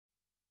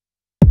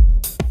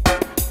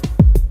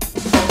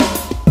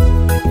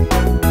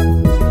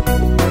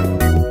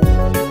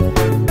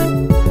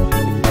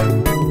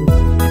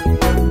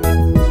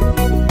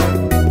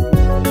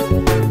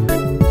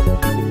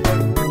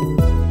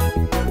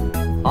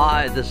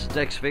Hi, this is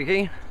Dick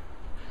speaking.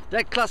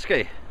 Dick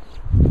Cluskey.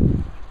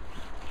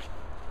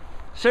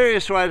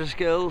 Serious Writers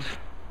Guild,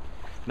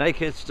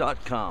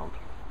 makehits.com.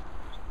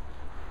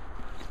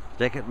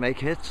 Dick at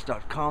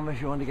makehits.com if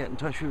you want to get in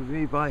touch with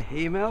me by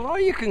email, or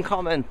you can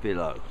comment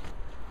below.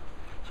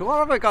 So what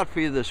have I got for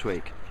you this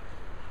week?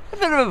 A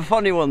bit of a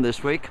funny one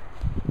this week.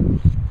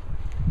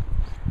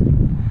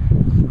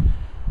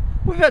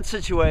 We've had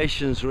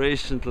situations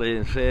recently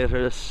in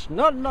theatres,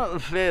 not in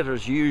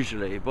theatres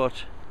usually,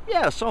 but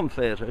yeah, some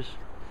theatres.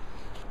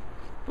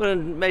 But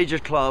in major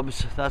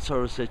clubs, that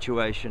sort of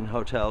situation,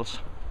 hotels.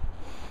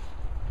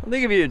 And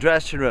they give you a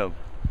dressing room.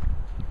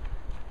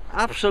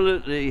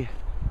 Absolutely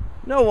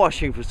no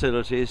washing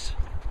facilities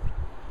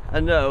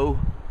and no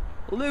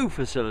loo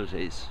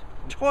facilities,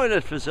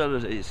 toilet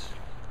facilities.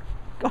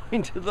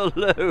 Going to the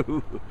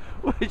loo,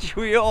 which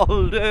we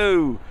all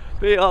do.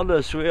 Be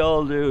honest, we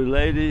all do.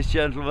 Ladies,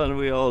 gentlemen,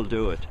 we all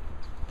do it.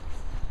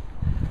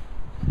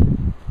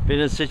 Been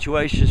in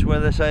situations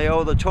where they say,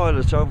 oh, the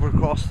toilet's over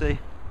across the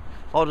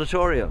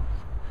auditorium,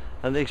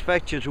 and they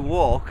expect you to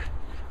walk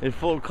in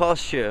full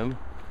costume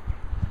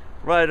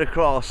right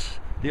across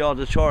the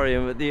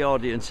auditorium with the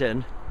audience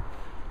in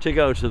to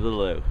go to the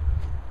loo,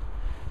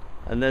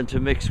 and then to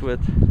mix with,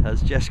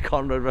 as Jess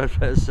Conrad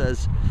Redford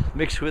says,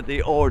 mix with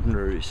the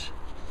ordinaries.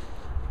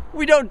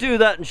 We don't do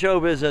that in show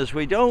business.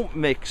 We don't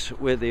mix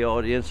with the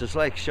audience. It's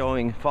like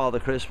showing Father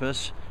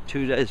Christmas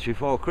 2 days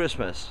before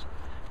Christmas.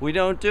 We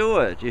don't do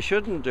it. You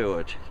shouldn't do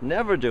it.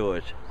 Never do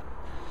it.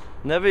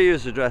 Never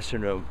use the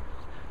dressing room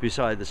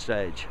beside the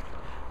stage.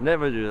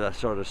 Never do that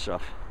sort of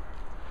stuff.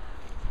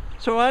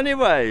 So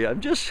anyway,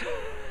 I'm just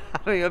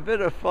having a bit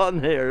of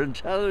fun here and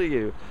telling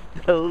you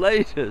the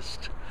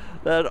latest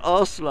that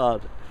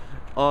Oslot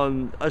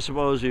on, I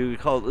suppose you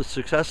call it the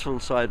successful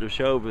side of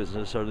show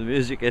business or the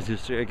music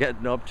industry, are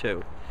getting up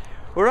to.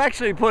 We're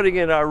actually putting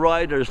in our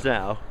riders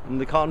now, in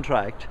the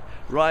contract,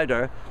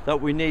 rider, that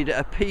we need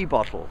a pee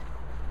bottle.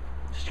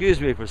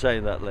 Excuse me for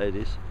saying that,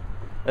 ladies.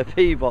 A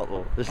pee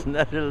bottle. Isn't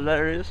that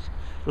hilarious?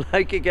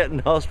 Like you get in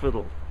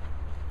hospital.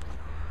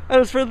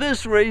 And it's for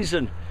this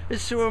reason.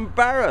 It's to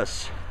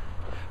embarrass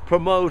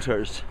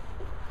promoters,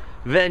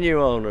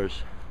 venue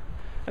owners.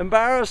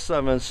 Embarrass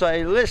them and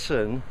say,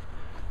 listen,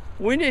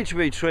 we need to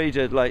be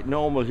treated like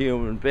normal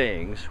human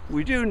beings.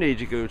 We do need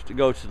to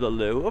go to the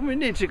loo, and we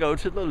need to go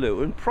to the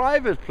loo in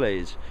private,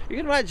 please. You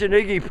can imagine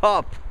Iggy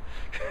Pop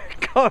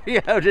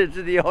going out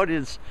into the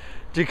audience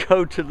to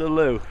go to the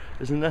loo.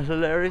 Isn't that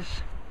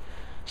hilarious?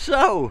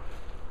 So,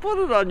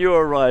 put it on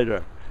your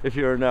rider if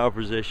you're in our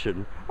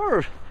position,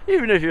 or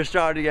even if you're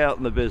starting out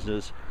in the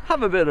business.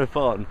 Have a bit of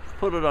fun.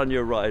 Put it on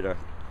your rider.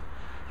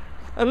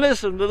 And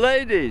listen, the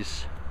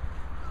ladies.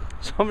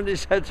 Somebody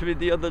said to me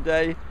the other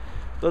day,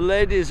 the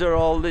ladies are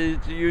all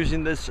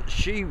using this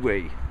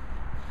Shiwi,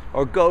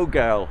 or Go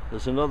Girl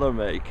is another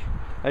make.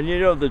 And you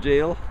know the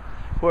deal,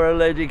 where a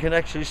lady can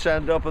actually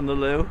stand up in the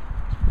loo,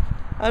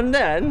 and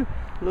then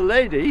the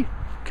lady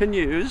can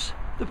use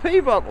the pee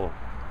bottle.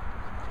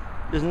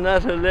 Isn't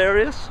that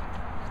hilarious?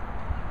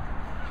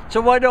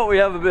 So why don't we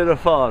have a bit of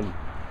fun?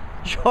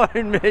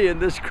 Join me in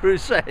this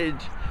crusade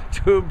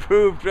to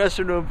improve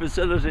dressing room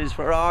facilities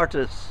for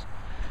artists.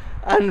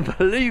 And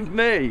believe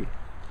me,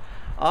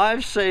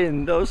 I've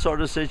seen those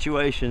sort of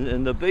situations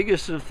in the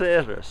biggest of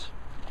theatres.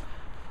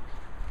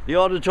 The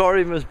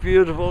auditorium is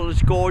beautiful,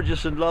 it's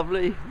gorgeous and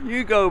lovely.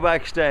 You go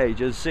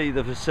backstage and see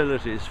the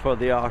facilities for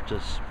the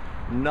artists.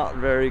 Not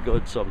very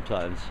good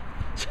sometimes.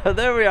 So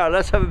there we are,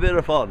 let's have a bit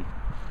of fun.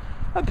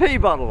 A pee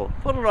bottle,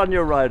 put it on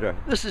your rider.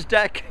 This is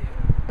Dick.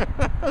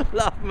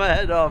 Laugh my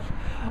head off,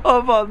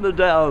 up on the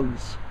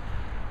downs.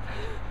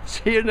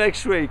 See you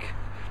next week.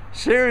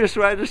 Serious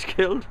Writers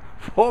Guild,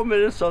 4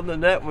 minutes on the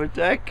net with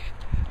Dick.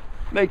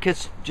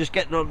 Makehits, just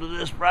getting onto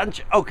this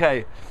branch.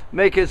 Okay,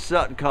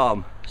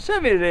 makehits.com.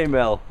 Send me an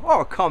email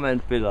or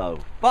comment below.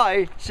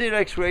 Bye, see you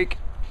next week.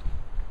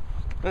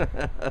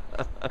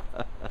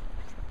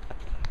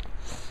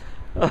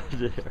 Oh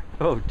dear,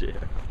 oh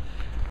dear.